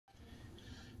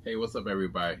Hey, what's up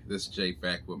everybody? This is Jay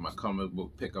back with my comic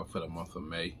book pickup for the month of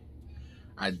May.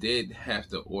 I did have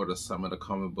to order some of the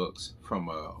comic books from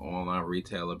an online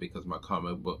retailer because my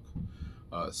comic book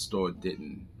store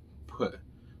didn't put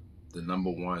the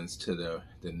 #1s to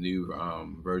the new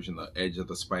version of Edge of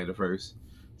the Spider-Verse.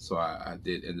 So I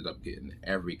did ended up getting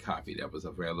every copy that was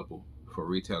available for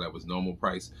retail that was normal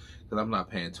price, because I'm not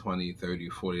paying $20, $30,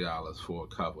 $40 for a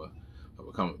cover of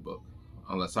a comic book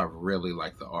unless I really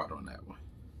like the art on that one.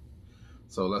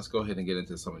 So let's go ahead and get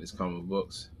into some of these comic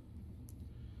books.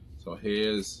 So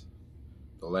here's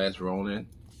The Last Ronin,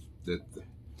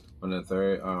 on the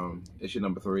third issue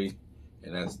number 3,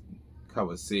 and that's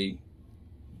cover C.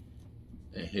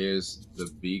 And here's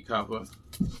the B cover,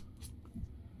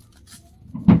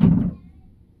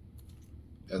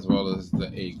 as well as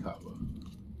the A cover.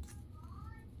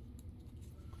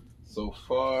 So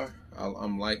far,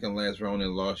 I'm liking Last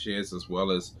Ronin Lost Years as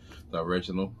well as the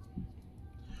original.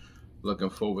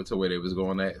 Looking forward to where they was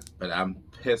going at, but I'm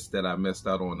pissed that I missed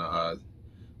out on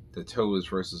the Toads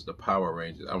versus the Power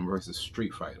Rangers versus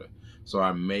Street Fighter. So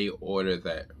I may order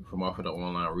that from off of the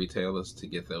online retailers to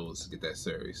get that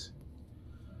series.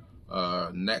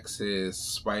 Next is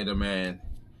Spider-Man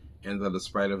Into the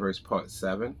Spider-Verse Part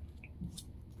 7,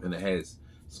 and it has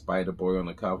Spider-Boy on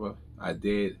the cover. I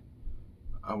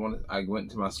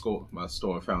went to my store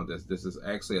and found this. This is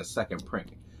actually a second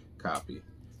print copy.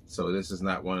 So this is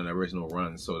not one of the original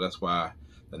runs. So that's why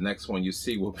the next one you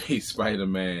see will be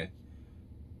Spider-Man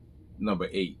number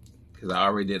 8, because I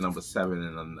already did number 7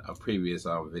 in a previous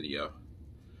video.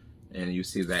 And you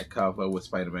see that cover with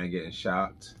Spider-Man getting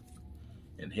shot.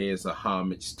 And here's a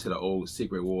homage to the old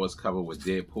Secret Wars cover with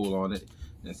Deadpool on it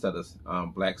instead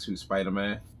of Black Suit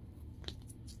Spider-Man.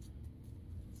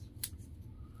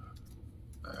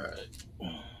 Alright.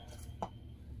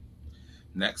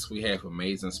 Next we have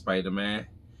Amazing Spider-Man,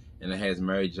 and it has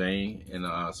Mary Jane in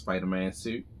a Spider-Man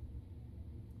suit.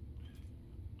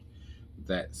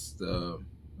 That's the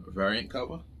variant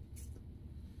cover.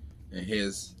 And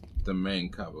here's the main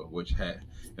cover, which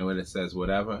when it says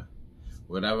whatever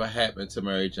happened to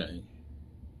Mary Jane.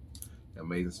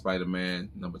 Amazing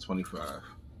Spider-Man number 25.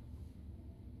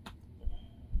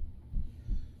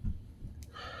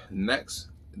 Next,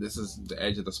 this is the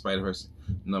Edge of the Spider-Verse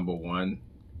number 1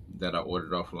 that I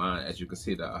ordered offline. As you can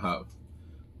see,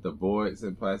 the boards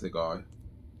in plastic are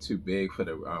too big for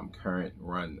the current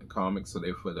run comics, so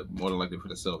they're more than likely for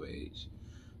the Silver Age.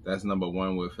 That's number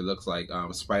 1 with, it looks like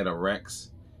Spider Rex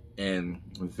and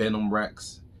Venom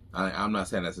Rex. I'm not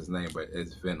saying that's his name, but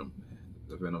it's Venom,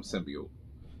 the Venom symbiote,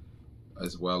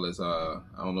 as well as I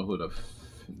don't know who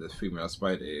the female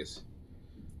spider is.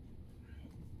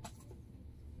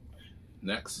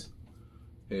 Next,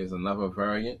 here's another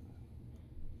variant,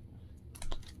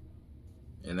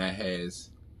 and that has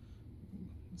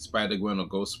Spider-Gwen or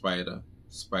Ghost Spider,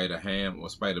 Spider-Ham or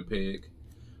Spider-Pig,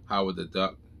 Howard the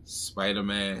Duck,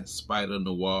 Spider-Man,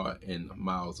 Spider-Noir, and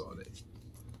Miles on it.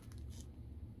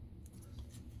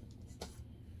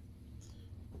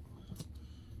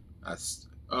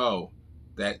 Oh,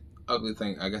 that ugly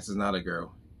thing, I guess it's not a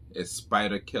girl. It's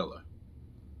Spider Killer.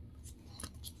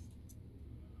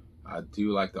 I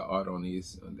do like the art on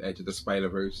these, on the Edge of the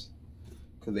Spider-Verse,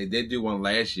 because they did do one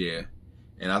last year,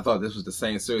 and I thought this was the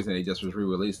same series and they just was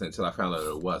re-releasing it until I found out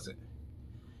it wasn't.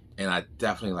 And I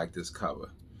definitely like this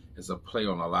cover. It's a play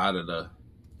on a lot of the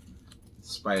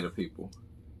Spider people.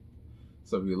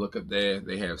 So if you look up there,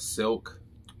 they have Silk,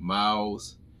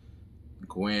 Miles,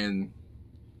 Gwen,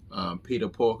 Peter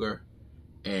Parker,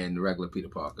 and regular Peter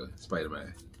Parker,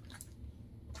 Spider-Man.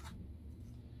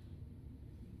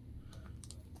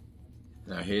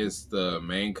 Now here's the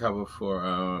main cover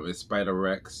for it's Spider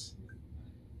Rex.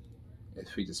 It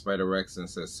features Spider Rex and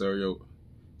says serial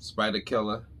Spider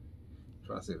Killer. I'm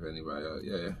trying to see if anybody else,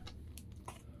 yeah.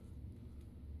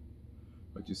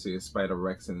 What you see is Spider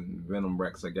Rex and Venom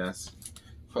Rex, I guess,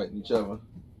 fighting each other.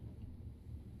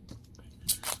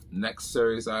 Next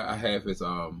series I have is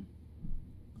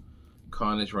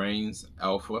Carnage Reigns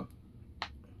Alpha.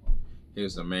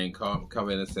 Here's the main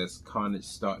cover, and it says Carnage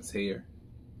starts here.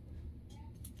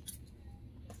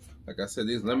 Like I said,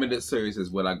 these limited series is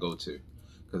what I go to,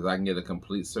 because I can get a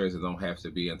complete series and don't have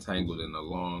to be entangled in a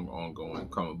long, ongoing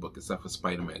comic book, except for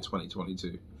Spider-Man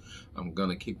 2022. I'm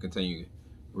gonna continue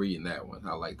reading that one.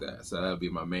 I like that, so that'll be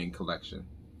my main collection.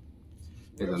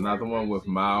 There's another one with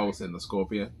Miles and the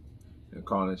Scorpion and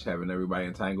Carnage having everybody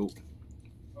entangled,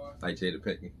 like Jada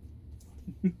Pinkett.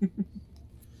 Who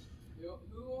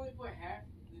only put half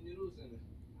the noodles in it?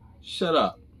 Shut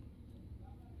up.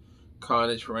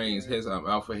 Carnage Reigns, here's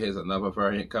Alpha, here's another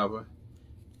variant cover.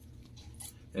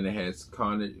 and it has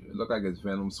Carnage. It look like it's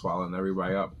Venom swallowing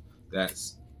everybody up.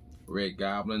 That's Red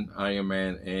Goblin, Iron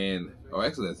Man, and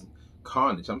actually that's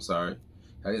Carnage. I'm sorry,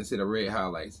 I didn't see the red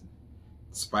highlights.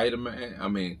 Spider-Man, I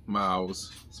mean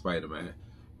Miles, Spider-Man,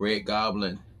 Red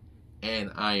Goblin, and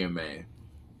Iron Man.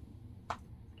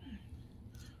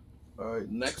 All right,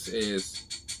 next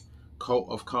is Coat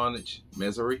of Carnage,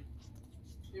 Misery,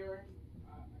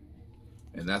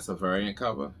 and that's a variant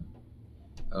cover.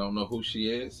 I don't know who she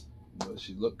is, but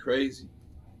she look crazy.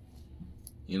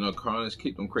 You know, Carnage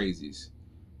keep them crazies.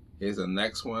 Here's the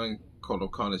next one, Coat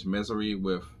of Carnage, Misery,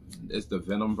 with it's the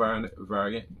Venom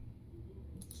variant.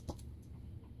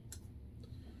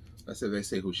 Let's see if they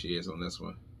say who she is on this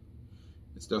one.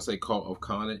 It still say Coat of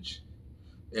Carnage.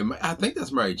 I think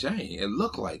that's Mary Jane. It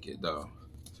looked like it though.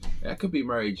 That could be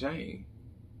Mary Jane,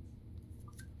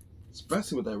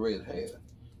 especially with that red hair.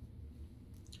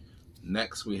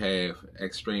 Next we have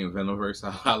Extreme Venomverse.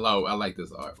 I like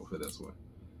this art for this one.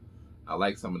 I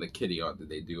like some of the kitty art that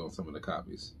they do on some of the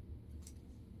copies.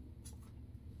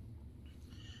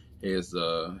 Here's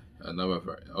another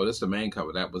variant. Oh, this is the main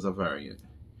cover. That was a variant.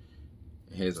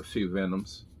 Here's a few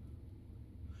Venoms.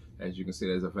 As you can see,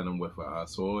 there's a Venom with a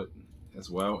sword as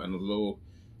well, and a little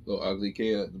ugly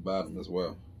kid at the bottom as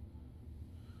well.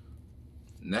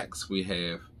 Next, we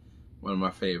have one of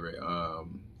my favorite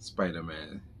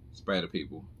Spider-Man,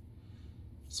 Spider-People,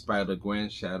 Spider-Gwen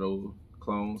Shadow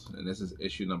Clones, and this is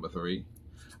issue number 3.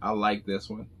 I like this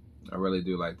one. I really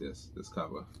do like this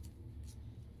cover.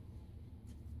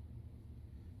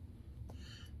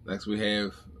 Next, we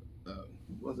have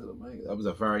that was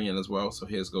a variant as well. So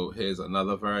here's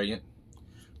another variant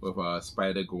with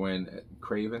Spider-Gwen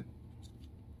Craven.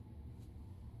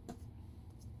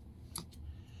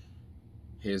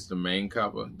 Here's the main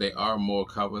cover. There are more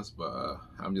covers, but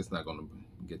I'm just not gonna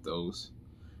get those.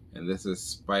 And this is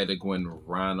Spider-Gwen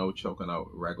Rhino choking out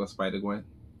regular Spider-Gwen.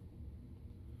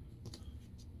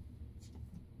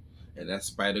 And that's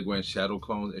Spider-Gwen Shadow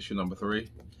Clones, issue number 3.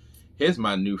 Here's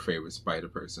my new favorite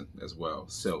Spider-Person as well,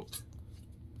 Silk.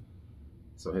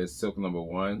 So here's Silk number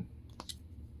 1,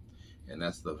 and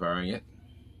that's the variant.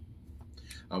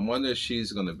 I wonder if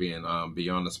she's going to be in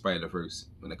Beyond the Spider-Verse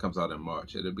when it comes out in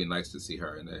March. It'd be nice to see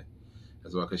her in there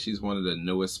as well, because she's one of the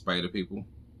newest Spider people.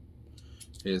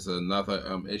 Here's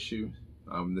another issue.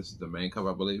 This is the main cover,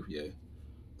 I believe. Yeah,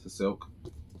 to Silk.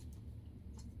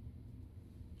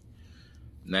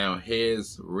 Now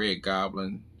here's Red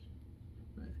Goblin,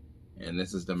 and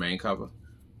this is the main cover,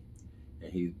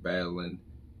 and he's battling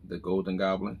the Golden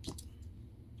Goblin,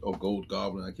 or Gold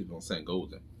Goblin. I keep on saying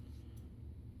Golden.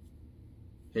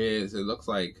 It looks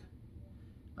like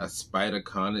a Spider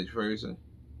Carnage version.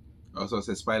 Also, it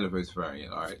says Spider-Verse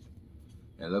variant. All right,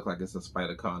 and it looks like it's a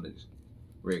Spider Carnage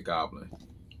Red Goblin.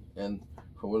 And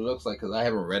for what it looks like, because I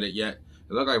haven't read it yet,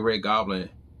 it looks like Red Goblin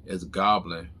is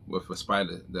Goblin with a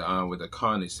spider, with a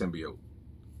Carnage symbiote.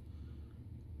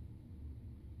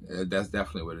 That's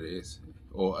definitely what it is,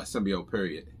 or a symbiote.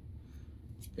 Period.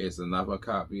 Here's another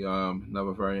copy,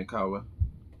 another variant cover.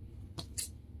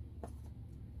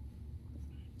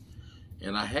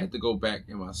 And I had to go back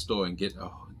in my store and get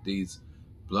these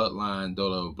Bloodline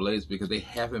Dolo Blades because they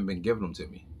haven't been giving them to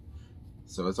me.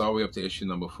 So it's all the way up to issue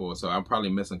number 4. So I'm probably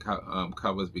missing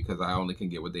covers because I only can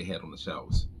get what they had on the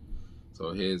shelves.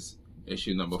 So here's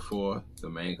issue number 4, the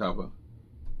main cover.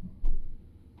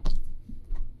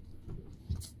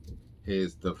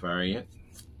 Here's the variant.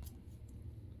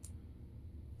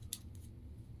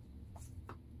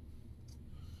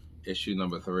 Issue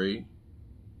number 3.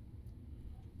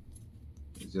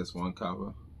 It's just one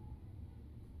cover.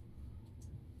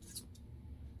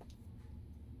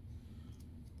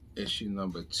 Issue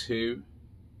number 2,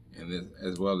 and this,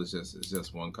 as well as it's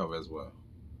just one cover as well.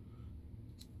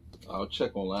 I'll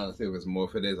check online and see if it's more.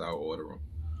 If it is, I'll order them.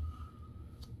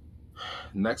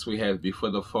 Next, we have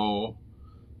Before the Fall,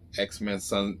 X-Men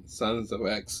Sons of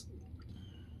X.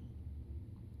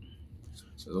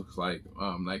 It looks like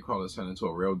Nightcrawler's turned into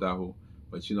a real devil,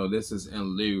 but you know, this is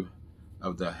in lieu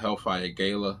of the Hellfire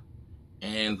Gala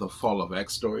and the Fall of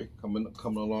X story coming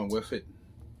along with it.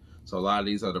 So a lot of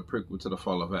these are the prequel to the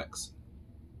Fall of X.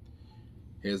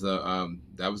 Here's that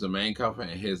was the main cover,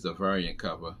 and here's the variant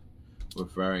cover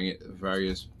with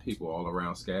various people all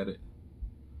around scattered.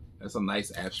 That's a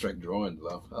nice abstract drawing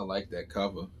though. I like that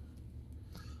cover.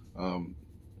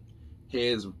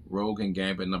 Here's Rogue and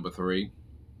Gambit number 3.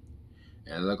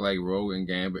 And it look like Rogue and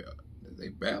Gambit, they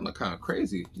battling kind of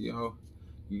crazy, you know.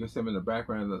 You can see them in the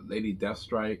background, Lady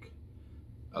Deathstrike,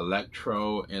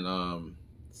 Electro, and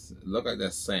it look like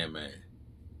that's Sandman.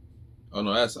 Oh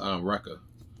no, that's Wrecker.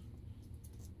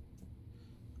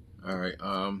 All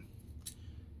right,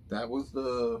 that was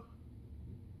the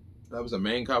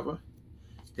main cover.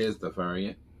 Here's the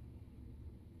variant.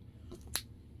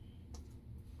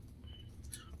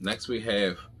 Next we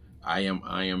have I Am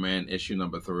Iron Man issue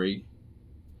number 3.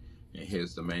 And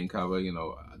here's the main cover, you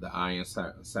know, the Iron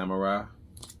Samurai.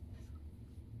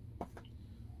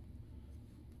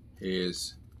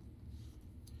 Here's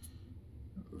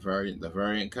the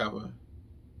variant cover.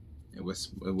 It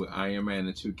was with Iron Man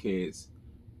and 2 kids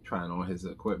trying on his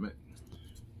equipment.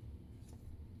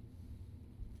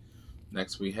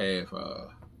 Next we have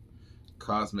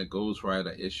Cosmic Ghost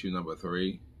Rider issue number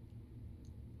 3.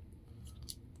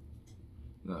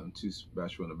 Nothing too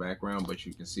special in the background, but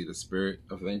you can see the spirit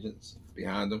of vengeance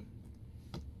behind him.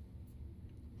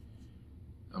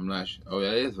 I'm not sure. Oh,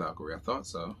 that is Valkyrie. I thought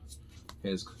so.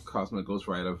 Here's Cosmic Ghost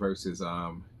Rider versus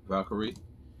Valkyrie.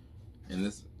 And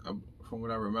this, from what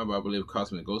I remember, I believe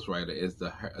Cosmic Ghost Rider is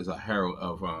a herald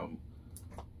of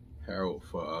herald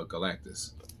for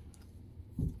Galactus.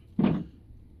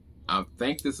 I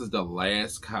think this is the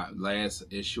last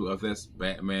issue of this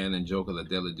Batman and Joker, the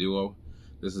Deadly Duo.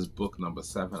 This is book number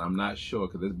 7. I'm not sure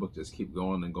because this book just keeps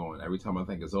going and going. Every time I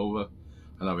think it's over,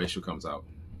 another issue comes out.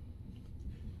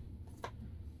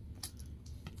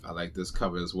 I like this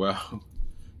cover as well.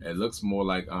 It looks more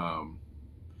like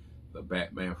the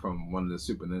Batman from one of the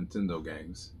Super Nintendo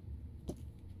games.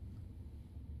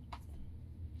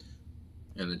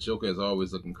 And the Joker is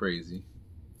always looking crazy.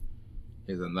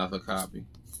 Here's another copy.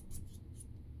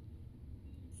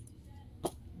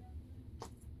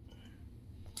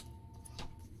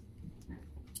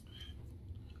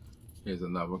 Here's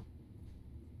another.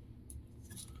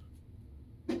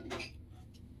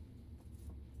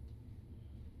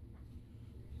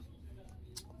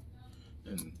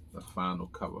 And the final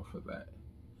cover for that,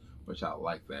 which I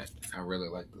like that. I really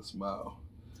like the smile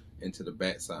into the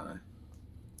bat sign.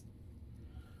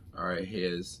 All right,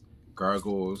 here's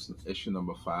Gargoyles issue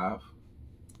number 5.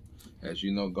 As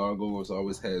you know, Gargoyles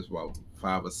always has about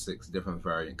 5 or 6 different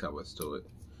variant covers to it.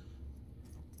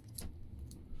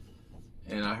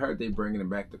 And I heard they bringing it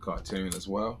back to cartoon as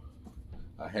well.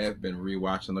 I have been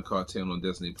rewatching the cartoon on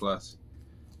Disney Plus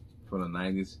from the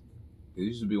 90s. It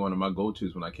used to be one of my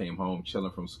go-tos when I came home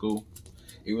chilling from school.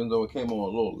 Even though it came on a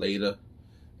little later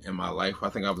in my life, I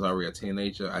think I was already a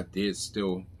teenager, I did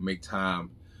still make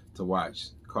time to watch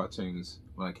cartoons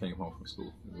when I came home from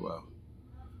school as well,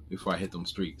 before I hit them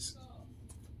streets.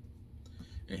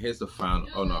 And here's the final,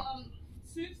 oh no.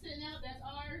 Soup sitting out, that's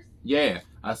ours? Yeah,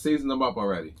 I seasoned them up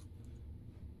already.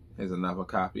 Here's another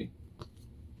copy.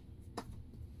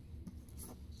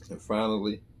 And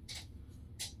finally,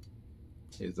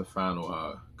 here's the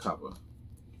final cover.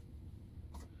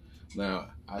 Now,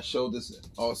 I showed this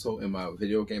also in my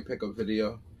video game pickup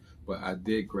video, but I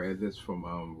did grab this from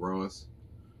Ross,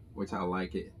 which I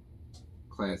like it.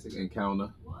 Classic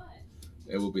Encounter. What?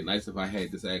 It would be nice if I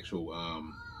had this actual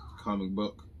comic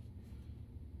book.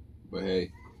 But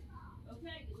hey.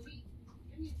 Okay, give me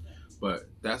a second. But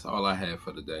that's all I have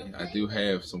for today. I do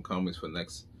have some comics for the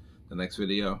next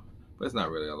video, but it's not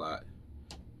really a lot.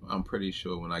 I'm pretty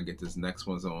sure when I get this next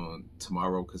one's on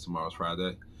tomorrow, because tomorrow's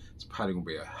Friday, it's probably gonna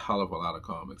be a hell of a lot of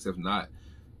comics. If not,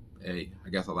 hey, I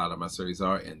guess a lot of my series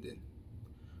are ending.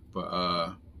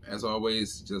 But as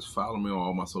always, just follow me on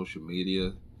all my social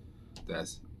media.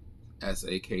 That's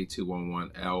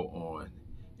SAK211L on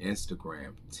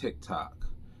Instagram, TikTok,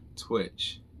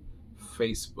 Twitch,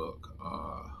 Facebook,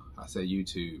 I said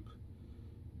YouTube.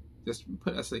 Just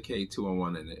put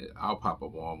SAK211 in it. I'll pop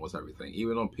up on almost everything,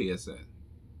 even on PSN.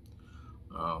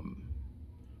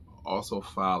 Also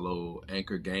follow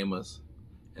Anchor Gamers,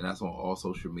 and that's on all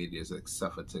social medias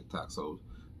except for TikTok. So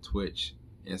Twitch,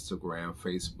 Instagram,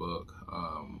 Facebook,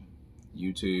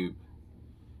 YouTube.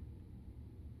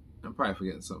 I'm probably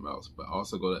forgetting something else, but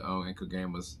also go to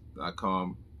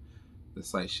anchorgamers.com. The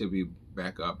site should be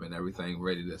back up and everything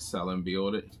ready to sell and be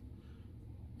ordered.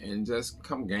 And just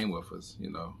come game with us, you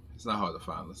know. It's not hard to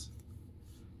find us.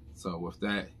 So with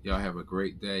that, y'all have a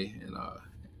great day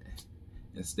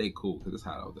and stay cool because it's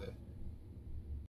hot out there.